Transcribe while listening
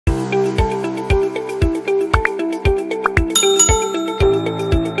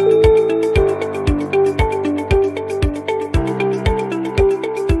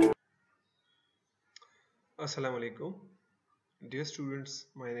Assalamu alaikum. Dear students,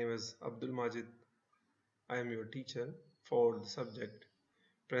 my name is Abdul Majid. I am your teacher for the subject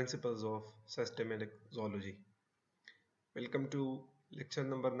Principles of Systematic Zoology. Welcome to lecture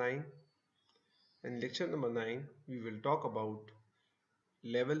number 9. In lecture number 9, we will talk about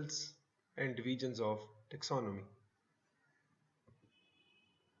levels and divisions of taxonomy.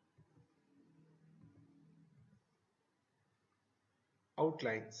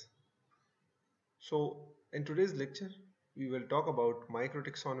 Outlines. So, in today's lecture, we will talk about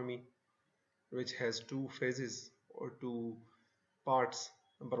microtaxonomy, which has two phases or two parts.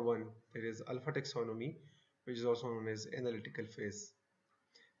 Number one, there is alpha taxonomy, which is also known as analytical phase.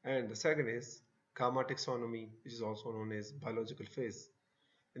 And the second is gamma taxonomy, which is also known as biological phase.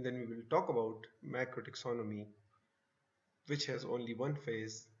 And then we will talk about macro taxonomy, which has only one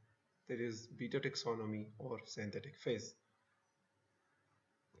phase, that is beta taxonomy or synthetic phase.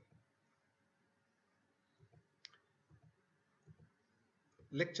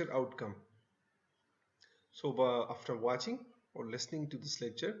 Lecture outcome. So after watching or listening to this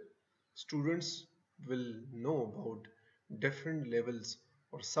lecture, students will know about different levels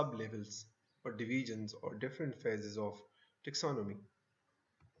or sub-levels or divisions or different phases of taxonomy.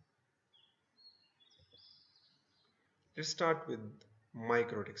 Let's start with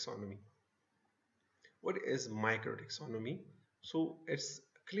microtaxonomy. What is microtaxonomy? So it's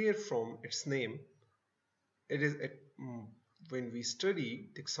clear from its name. It is at when we study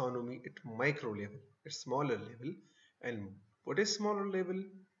taxonomy at micro level, at smaller level. And what is smaller level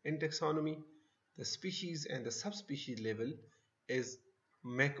in taxonomy? The species and the subspecies level is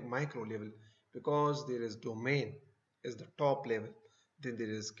micro level, because there is domain is the top level, then there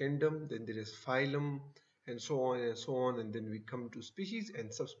is kingdom, then there is phylum, and so on and so on, and then we come to species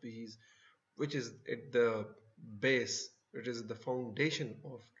and subspecies, which is at the base, it is the foundation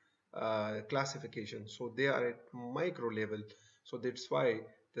of classification. So they are at micro level. So that's why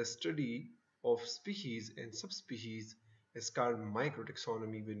the study of species and subspecies is called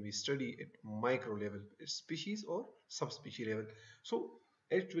microtaxonomy, when we study at micro level, species or subspecies level. So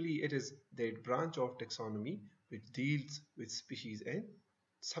actually it is that branch of taxonomy which deals with species and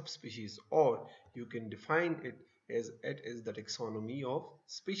subspecies, or you can define it as it is the taxonomy of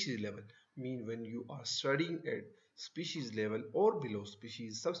species level. Mean when you are studying at species level or below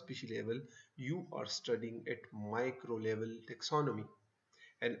species subspecies level, you are studying at micro level taxonomy.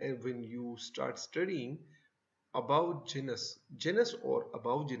 And when you start studying about genus or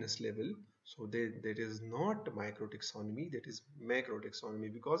above genus level, so that is not micro taxonomy, that is macro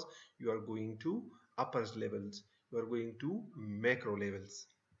taxonomy, because you are going to upper levels, you are going to macro levels.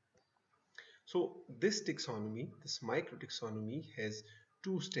 So this taxonomy, this micro taxonomy, has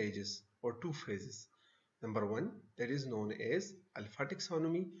two stages or two phases. Number one, that is known as alpha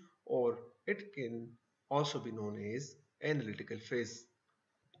taxonomy, or it can also be known as analytical phase.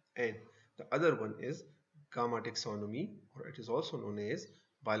 And the other one is gamma taxonomy, or it is also known as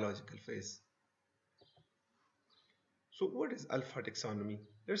biological phase. So what is alpha taxonomy?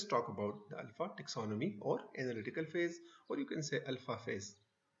 Let's talk about the alpha taxonomy or analytical phase, or you can say alpha phase.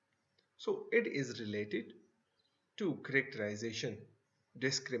 So it is related to characterization,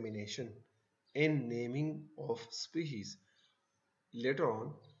 discrimination, and naming of species. Later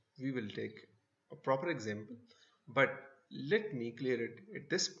on, we will take a proper example, but let me clear it at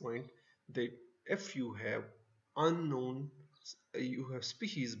this point that if you have unknown, you have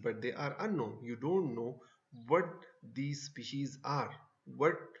species but they are unknown, you don't know what these species are,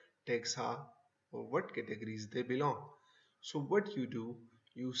 what taxa or what categories they belong. So what you do,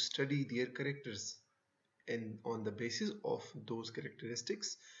 you study their characters, and on the basis of those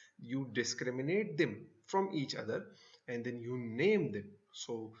characteristics you discriminate them from each other, and then you name them.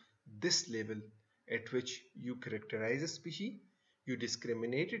 So this level at which you characterize a species, you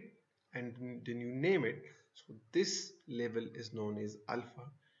discriminate it, and then you name it. So this level is known as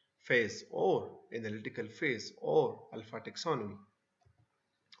alpha phase or analytical phase or alpha taxonomy,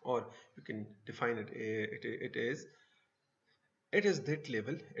 or you can define it, it is that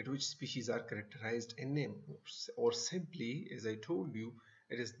level at which species are characterized and named, or simply, as I told you,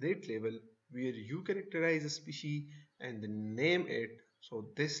 it is that level where you characterize a species and then name it. So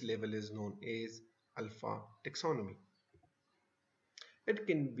this level is known as alpha taxonomy. It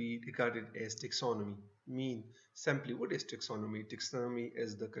can be regarded as taxonomy. Mean simply, what is taxonomy? Taxonomy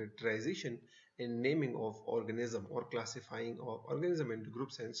is the characterization and naming of organism or classifying of organism into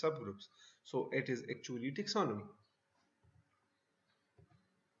groups and subgroups. So it is actually taxonomy.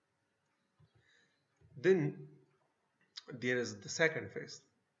 Then there is the second phase,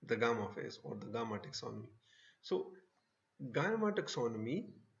 the gamma phase or the gamma taxonomy. So gamma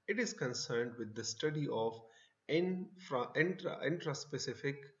taxonomy, it is concerned with the study of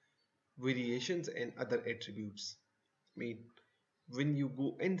intraspecific variations and other attributes. I mean, when you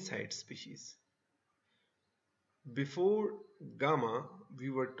go inside species, before gamma, we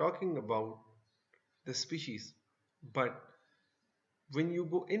were talking about the species, but when you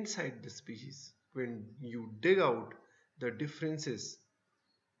go inside the species, when you dig out the differences,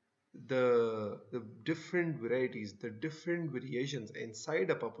 the different varieties, the different variations inside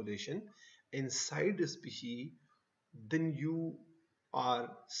a population, inside a species, then you are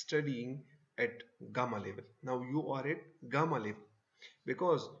studying at gamma level. Now you are at gamma level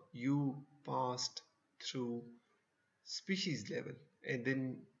because you passed through species level,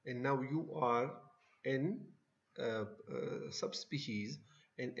 and now you are in subspecies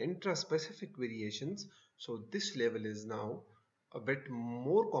and intraspecific variations. So this level is now a bit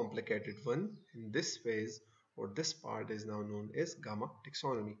more complicated one. In this phase, or this part is now known as gamma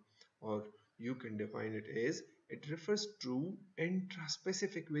taxonomy, or you can define it as it refers to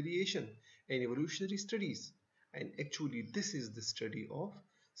intraspecific variation in evolutionary studies, and actually this is the study of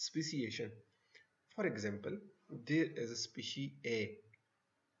speciation. For example, there is a species A,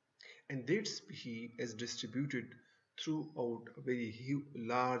 and that species is distributed throughout a very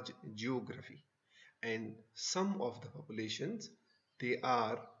large geography, and some of the populations, they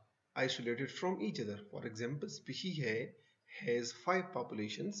are isolated from each other. For example, species A has 5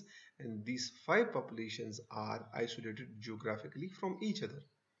 populations, and these 5 populations are isolated geographically from each other.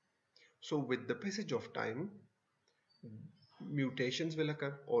 So with the passage of time, mutations will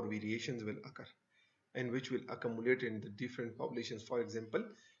occur or variations will occur, and which will accumulate in the different populations. For example,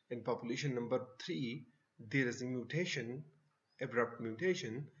 in population number 3, there is a mutation, abrupt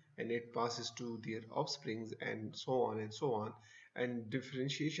mutation, and it passes to their offsprings, and so on and so on, and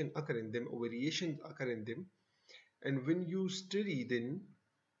differentiation occur in them, or variations occur in them. And when you study then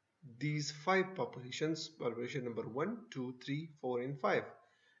these 5 populations, population number 1, 2, 3, 4, and 5,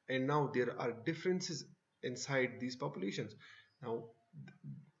 and now there are differences inside these populations. Now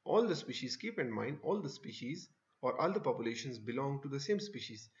all the species, keep in mind, all the species or all the populations belong to the same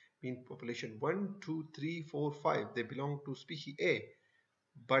species. Mean population 1, 2, 3, 4, 5, they belong to species A,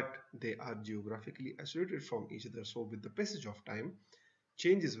 but they are geographically isolated from each other. So with the passage of time,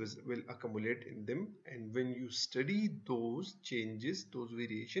 changes will accumulate in them, and when you study those changes, those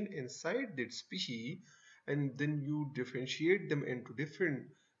variation inside that species, and then you differentiate them into different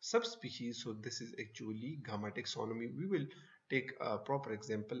subspecies, so this is actually gamma taxonomy. We will take a proper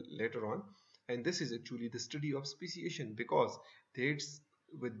example later on, and this is actually the study of speciation, because that's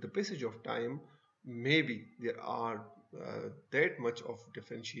with the passage of time, maybe there are that much of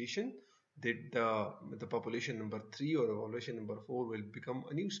differentiation that the population number 3 or population number 4 will become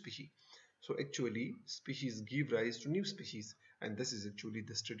a new species. So actually species give rise to new species, and this is actually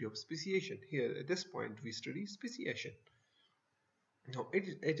the study of speciation. Here at this point we study speciation. Now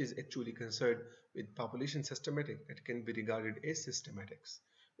it is actually concerned with population systematic. It can be regarded as systematics.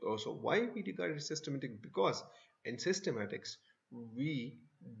 So why we regard it systematic? Because in systematics we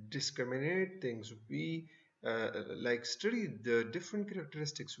discriminate things. We like study the different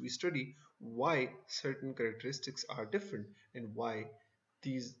characteristics. We study why certain characteristics are different, and why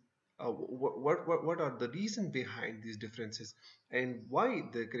these what are the reason behind these differences, and why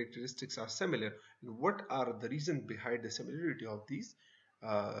the characteristics are similar, and what are the reasons behind the similarity of these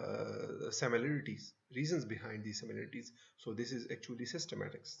similarities, reasons behind these similarities. So this is actually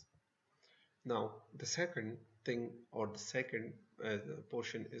systematics. Now the second thing, or the second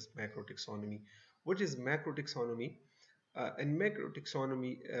portion, is macrotaxonomy. What is macrotaxonomy? In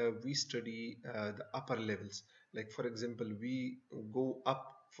macrotaxonomy, we study the upper levels. Like for example, we go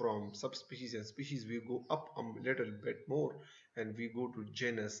up from subspecies and species, we go up a little bit more, and we go to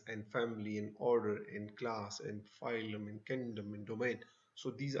genus and family and order and class and phylum and kingdom and domain.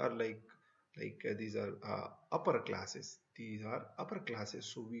 So these are these are upper classes. These are upper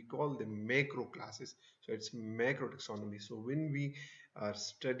classes, so we call them macro classes. So it's macro taxonomy. So when we are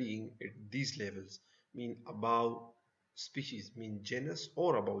studying at these levels, mean above species, mean genus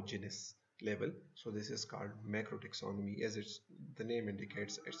or above genus level, so this is called macro taxonomy. As it's the name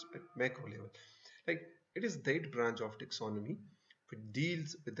indicates, it's at macro level. Like it is that branch of taxonomy which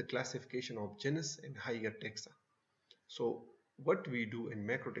deals with the classification of genus and higher taxa. So what we do in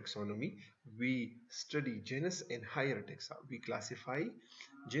macrotaxonomy, we study genus and higher taxa. We classify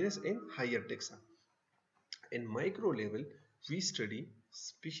genus and higher taxa. In micro level, we study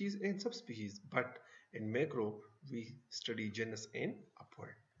species and subspecies, but in macro, we study genus and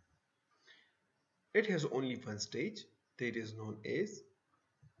upward. It has only one stage that is known as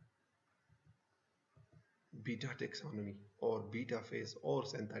beta taxonomy, or beta phase, or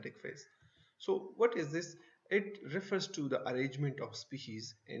synthetic phase. So what is this? It refers to the arrangement of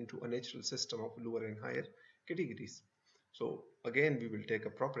species into a natural system of lower and higher categories. So again, we will take a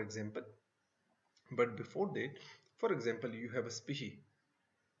proper example. But before that, for example, you have a species,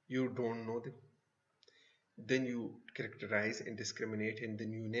 you don't know them, then you characterize and discriminate, and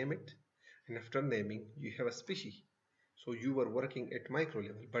then you name it, and after naming you have a species. So you were working at micro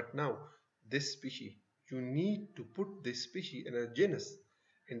level, but now this species, you need to put this species in a genus,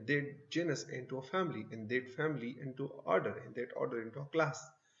 and that genus into a family, and that family into order, and that order into a class.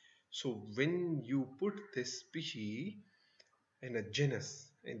 So when you put this species in a genus,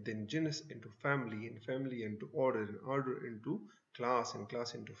 and then genus into family, and family into order, and order into class, and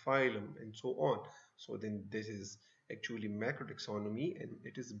class into phylum, and so on. So then this is actually macrotaxonomy, and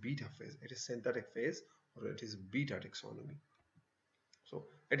it is beta phase, it is synthetic phase, or it is beta taxonomy. So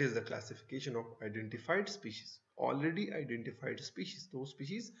it is the classification of identified species, already identified species, those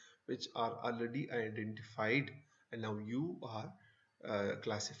species which are already identified, and now you are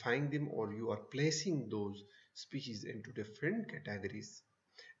classifying them, or you are placing those species into different categories.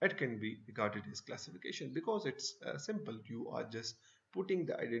 It can be regarded as classification because it's simple. You are just putting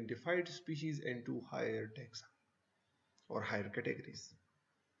the identified species into higher taxa or higher categories.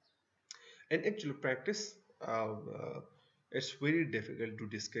 In actual practice, it's very difficult to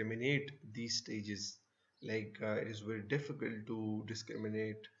discriminate these stages. Like it is very difficult to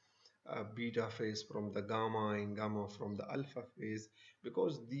discriminate beta phase from the gamma and gamma from the alpha phase,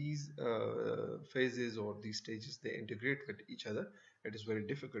 because these phases or these stages, they integrate with each other. It is very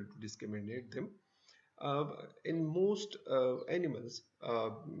difficult to discriminate them. Uh, in most animals,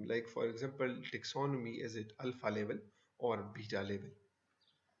 like for example, taxonomy is at alpha level or beta level,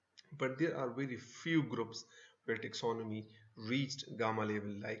 but there are very few groups where taxonomy reached gamma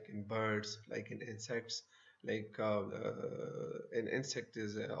level, like in birds, like in insects, like an insect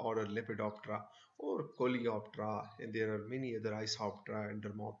is order Lepidoptera or Coleoptera, and there are many other Isoptera and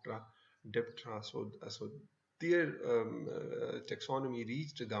Dermoptera, Diptera. So their taxonomy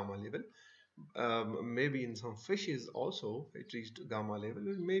reached gamma level. Maybe in some fishes also it reached gamma level,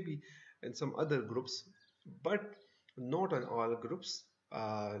 and maybe in some other groups, but not in all groups.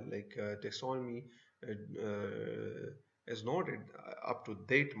 Like taxonomy is not up to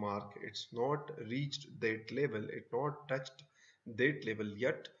that mark, it's not reached that level, it's not touched that level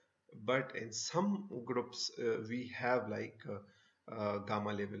yet. But in some groups we have like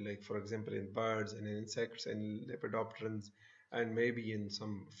gamma level, like for example in birds and in insects and lepidopterans, and maybe in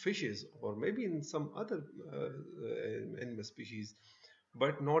some fishes, or maybe in some other animal species,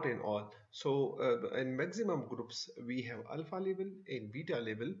 but not in all. So in maximum groups we have alpha level and beta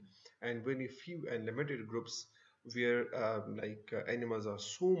level, and very few and limited groups where animals are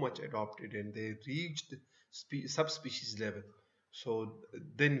so much adopted and they reached subspecies level. So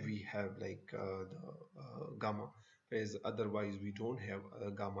then we have like the gamma phase, otherwise we don't have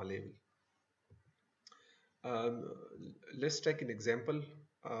a gamma level. um, let's take an example.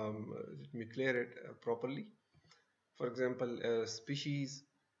 Let me clear it properly. For example, species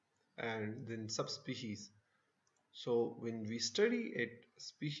and then subspecies. So when we study it,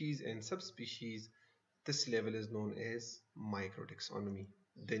 species and subspecies, this level is known as microtaxonomy.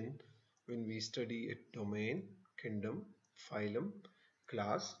 Then when we study it, domain, kingdom, phylum,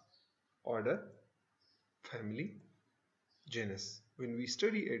 class, order, family, genus. When we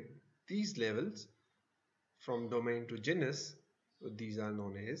study it, these levels from domain to genus, these are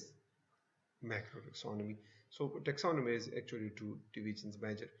known as macrotaxonomy. So taxonomy is actually two divisions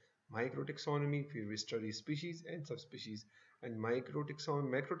major. Microtaxonomy, where we study species and subspecies, and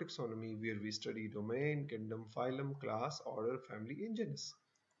macrotaxonomy, where we study domain, kingdom, phylum, class, order, family, and genus.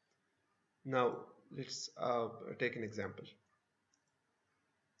 Now let's take an example.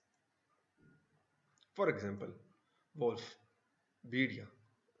 For example, wolf, Bedia.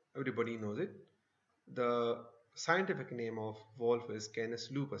 Everybody knows it. The scientific name of wolf is Canis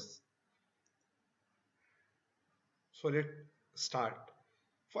lupus. So let's start.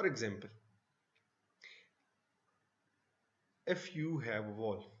 For example, if you have a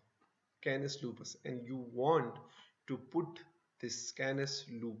wolf, Canis lupus, and you want to put this Canis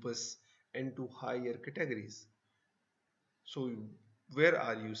lupus into higher categories, so where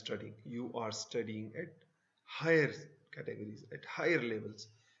are you studying? You are studying at higher categories, at higher levels,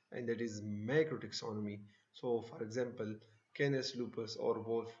 and that is macrotaxonomy. So for example, Canis lupus or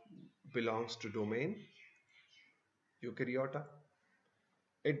wolf belongs to domain Eukaryota.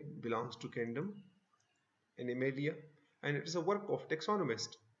 It belongs to kingdom Animalia, and it is a work of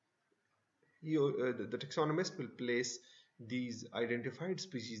taxonomist. The taxonomist will place these identified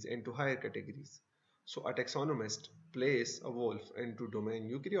species into higher categories. So a taxonomist places a wolf into domain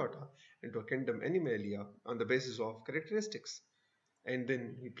Eukaryota, into a kingdom Animalia on the basis of characteristics, and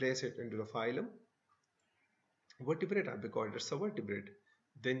then he places it into the phylum Vertebrata because it's a vertebrate.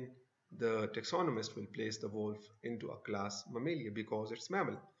 Then the taxonomist will place the wolf into a class Mammalia because it's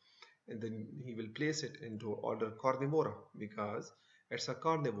mammal, and then he will place it into order Carnivora because it's a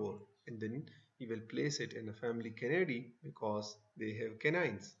carnivore, and then he will place it in a family Canidae because they have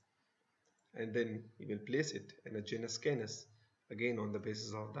canines, and then he will place it in a genus Canis again on the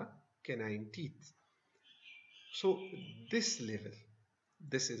basis of the canine teeth. So this level,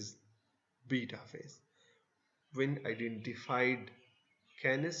 this is beta phase. When identified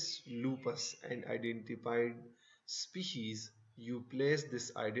Canis lupus and identified species, you place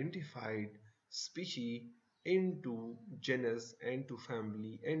this identified species into genus, into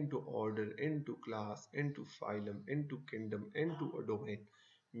family, into order, into class, into phylum, into kingdom, into a domain.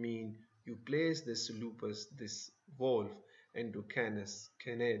 Mean you place this lupus, this wolf, into Canis,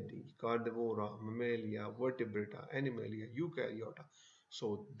 Canidae, Carnivora, Mammalia, Vertebrata, Animalia, Eukaryota.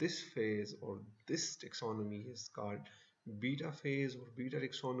 So this phase or this taxonomy is called beta phase or beta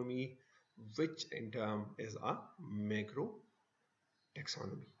taxonomy, which in term is a macro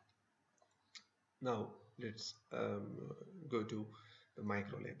taxonomy. Now let's go to the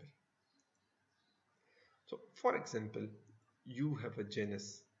micro level. So for example, you have a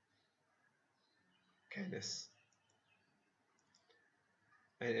genus Canis,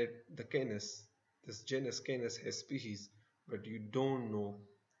 and the Canis, this genus Canis has species, but you don't know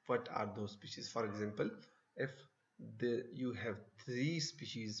what are those species. For example, if you have three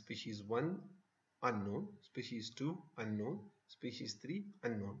species, species 1 unknown, species 2 unknown, species 3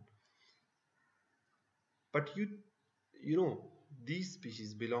 unknown, but you know these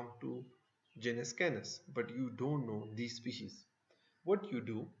species belong to genus Canis, but you don't know these species. What you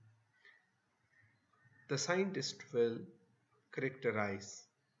do, the scientist will characterize,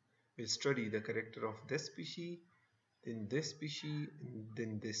 will study the character of this species, then this species, and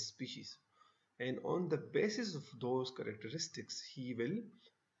then this species, and on the basis of those characteristics he will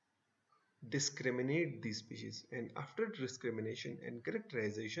discriminate these species, and after discrimination and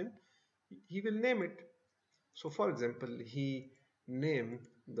characterization he will name it. So for example, he named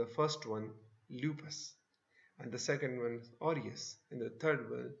the first one lupus, and the second one aureus, and the third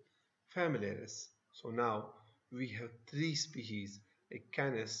one familiaris. So now we have three species: a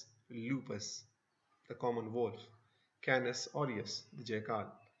canis lupus, the common wolf; canis aureus, the jackal;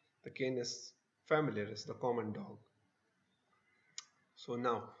 the canis familiaris, the common dog. So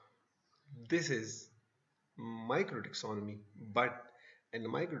now this is microtaxonomy, but in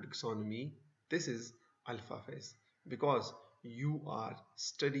microtaxonomy this is alpha phase because you are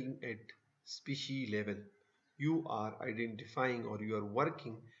studying at species level, you are identifying or you are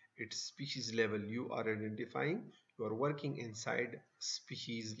working at species level, you are identifying, you are working inside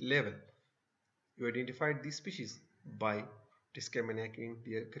species level. You identified these species by discriminating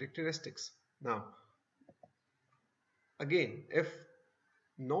their characteristics. Now again, if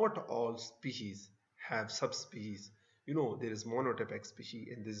not all species have subspecies, there is monotypic species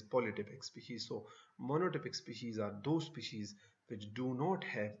and there is polytypic species. So monotypic species are those species which do not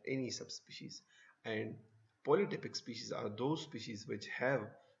have any subspecies, and polytypic species are those species which have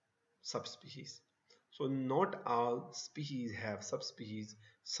subspecies. So not all species have subspecies,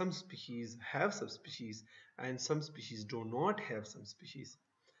 some species have subspecies, and some species do not have some species.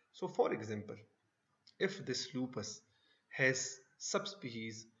 So for example, if this lupus has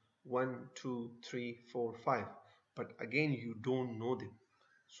subspecies 1, 2, 3, 4, 5, but again you don't know them.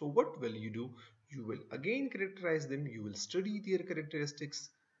 So what will you do? You will again characterize them, you will study their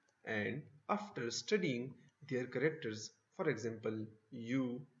characteristics, and after studying their characters, for example,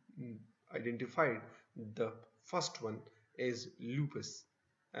 you identified the first one as lupus,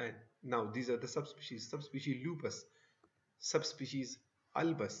 and now these are the subspecies: subspecies lupus, subspecies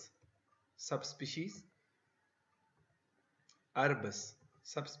albus, subspecies arbus,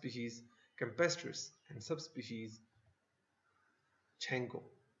 subspecies campestris, and subspecies chango.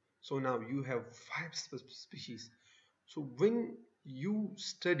 So now you have 5 subspecies. So when you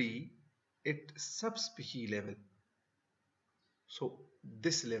study at subspecies level, so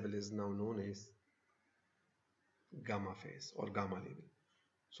this level is now known as gamma phase or gamma level.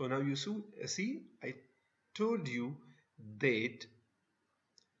 So now you see, I told you that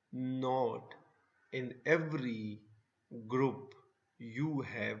not in every group you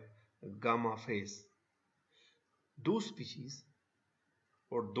have gamma phase. Those species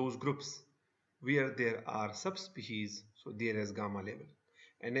or those groups where there are subspecies, so there is gamma level,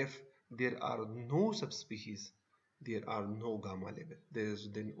 and if there are no subspecies, there are no gamma level. There is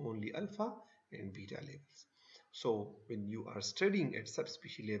then only alpha and beta levels. So when you are studying at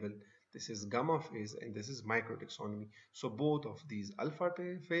subspecies level, this is gamma phase and this is microtaxonomy. So both of these alpha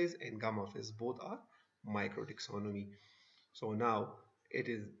phase and gamma phase both are microtaxonomy. So now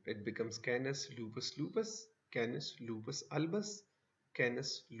it becomes Canis lupus lupus, Canis lupus albus,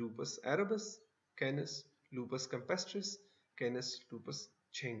 Canis lupus arabus, Canis lupus campestris, Canis lupus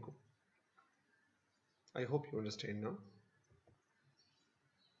chenko. I hope you understand now.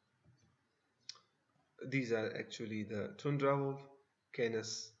 These are actually the tundra wolf,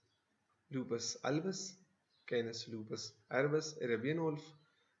 Canis lupus albus, Canis lupus arabus, Arabian wolf.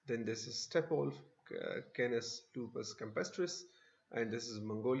 Then this is steppe wolf, Canis lupus campestris, and this is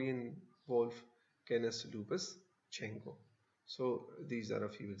Mongolian wolf, Canis lupus chenko. So these are a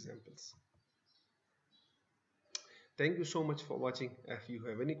few examples. Thank you so much for watching. If you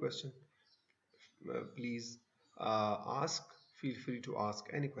have any question, please ask. Feel free to ask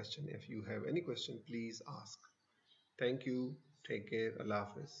any question. If you have any question, please ask. Thank you. Take care. Allah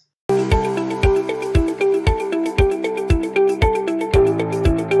Hafiz.